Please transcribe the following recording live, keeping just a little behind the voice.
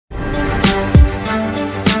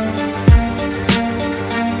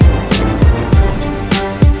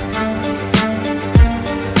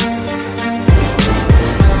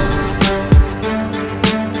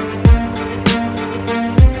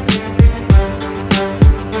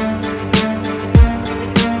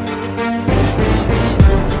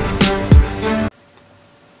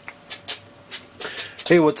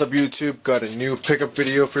Hey, what's up YouTube? Got a new pickup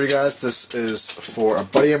video for you guys. This is for a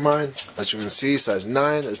buddy of mine. As you can see, size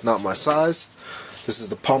 9 is not my size. This is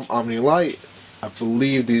the Pump Omni Lite. I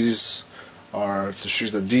believe these are the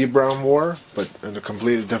shoes that D Brown wore, but in a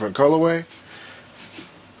completely different colorway.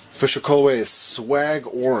 Official colorway is Swag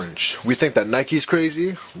Orange. We think that Nike's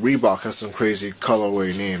crazy. Reebok has some crazy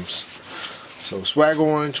colorway names. So Swag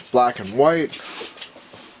Orange, black and white.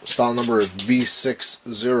 Style number is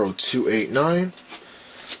V60289.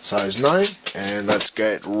 Size 9, and let's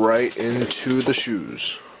get right into the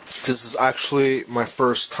shoes. This is actually my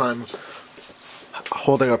first time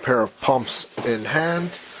holding a pair of pumps in hand.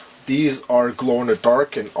 These are glow in the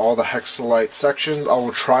dark in all the Hexalite sections. I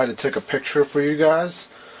will try to take a picture for you guys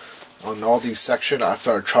on all these sections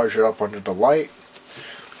after I charge it up under the light.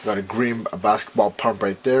 Got a green basketball pump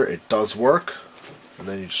right there. It does work. And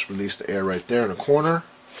then you just release the air right there in the corner.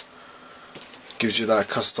 Gives you that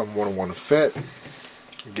custom 1-on-1 fit.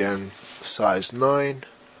 Again, size 9.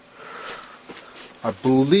 I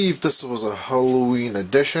believe this was a Halloween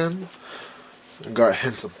edition. Got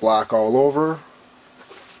hints of black all over.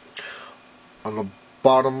 On the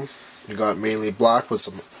bottom, you got mainly black with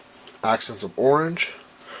some accents of orange.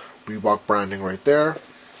 Reebok branding right there.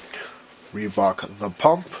 Reebok the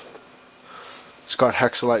Pump. It's got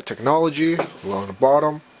Hexalite technology along the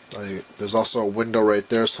bottom. There's also a window right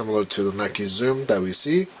there similar to the Nike Zoom that we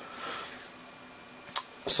see.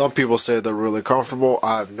 Some people say they're really comfortable.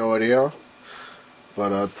 I have no idea.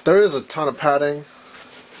 But there is a ton of padding.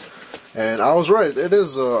 And I was right. It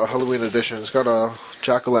is a Halloween edition. It's got a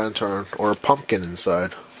jack-o'-lantern or a pumpkin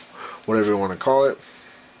inside. Whatever you want to call it.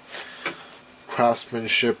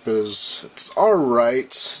 Craftsmanship it's alright.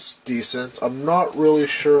 It's decent. I'm not really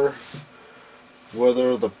sure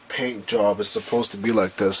whether the paint job is supposed to be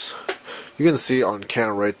like this. You can see on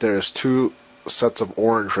camera right there. There's two sets of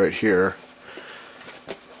orange right here.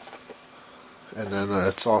 And then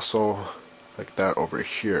it's also like that over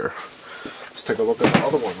here. Let's take a look at the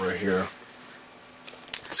other one right here.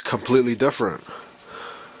 It's completely different.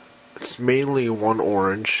 It's mainly one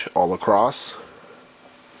orange all across.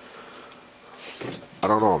 I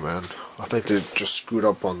don't know, man. I think they just screwed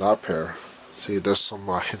up on that pair. See, there's some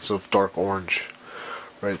hints of dark orange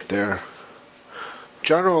right there.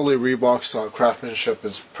 Generally, Reebok's craftsmanship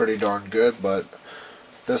is pretty darn good, but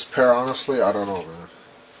this pair, honestly, I don't know, man.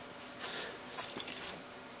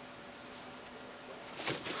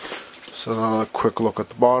 So another quick look at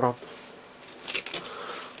the bottom.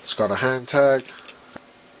 It's got a hang tag.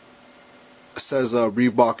 It says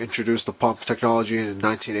Reebok introduced the pump technology in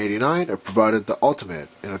 1989. It provided the ultimate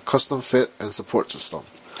in a custom fit and support system.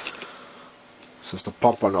 It says the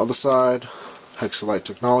pump on the other side. Hexalite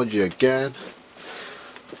technology again.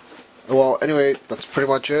 Well, anyway, that's pretty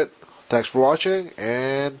much it. Thanks for watching,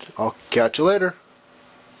 and I'll catch you later.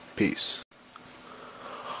 Peace.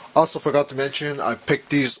 Also forgot to mention, I picked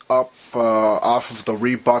these up off of the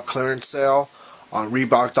Reebok clearance sale on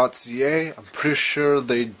Reebok.ca. I'm pretty sure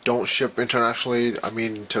they don't ship internationally, I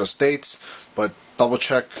mean to the States, but double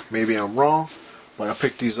check, maybe I'm wrong. But I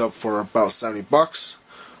picked these up for about 70 bucks.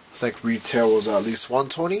 I think retail was at least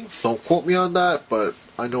 120. Don't quote me on that, but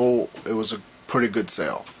I know it was a pretty good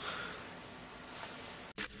sale.